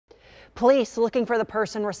Police looking for the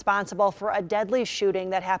person responsible for a deadly shooting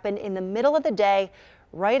that happened in the middle of the day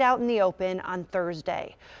right out in the open on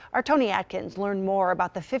Thursday. Our Tony Atkins learned more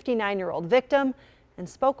about the 59-year-old victim and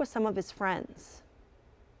spoke with some of his friends.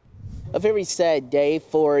 A very sad day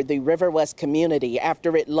for the Riverwest community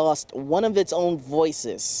after it lost one of its own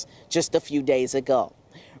voices just a few days ago.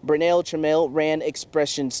 Bernell Trammell ran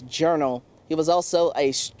Expression's Journal. He was also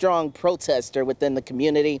a strong protester within the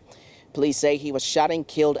community. Police say he was shot and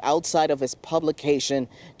killed outside of his publication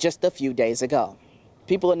just a few days ago.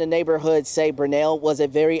 People in the neighborhood say Bernell was a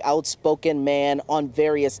very outspoken man on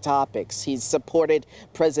various topics. He supported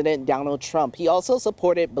President Donald Trump. He also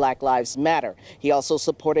supported Black Lives Matter. He also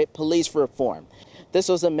supported police reform. This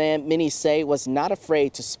was a man many say was not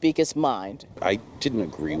afraid to speak his mind. I didn't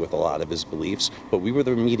agree with a lot of his beliefs, but we were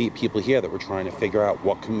the immediate people here that were trying to figure out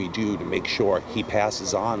what can we do to make sure he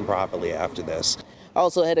passes on properly after this. I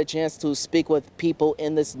also had a chance to speak with people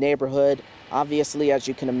in this neighborhood, obviously, as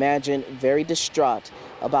you can imagine, very distraught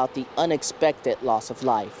about the unexpected loss of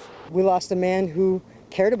life. We lost a man who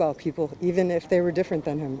cared about people, even if they were different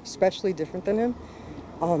than him, especially different than him.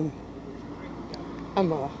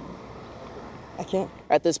 I can't.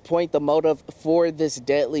 At this point, the motive for this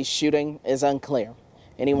deadly shooting is unclear.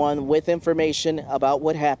 Anyone with information about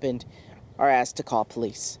what happened are asked to call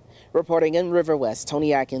police. Reporting in Riverwest,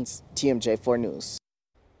 Tony Atkins, TMJ4 News.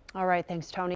 All right, thanks, Tony.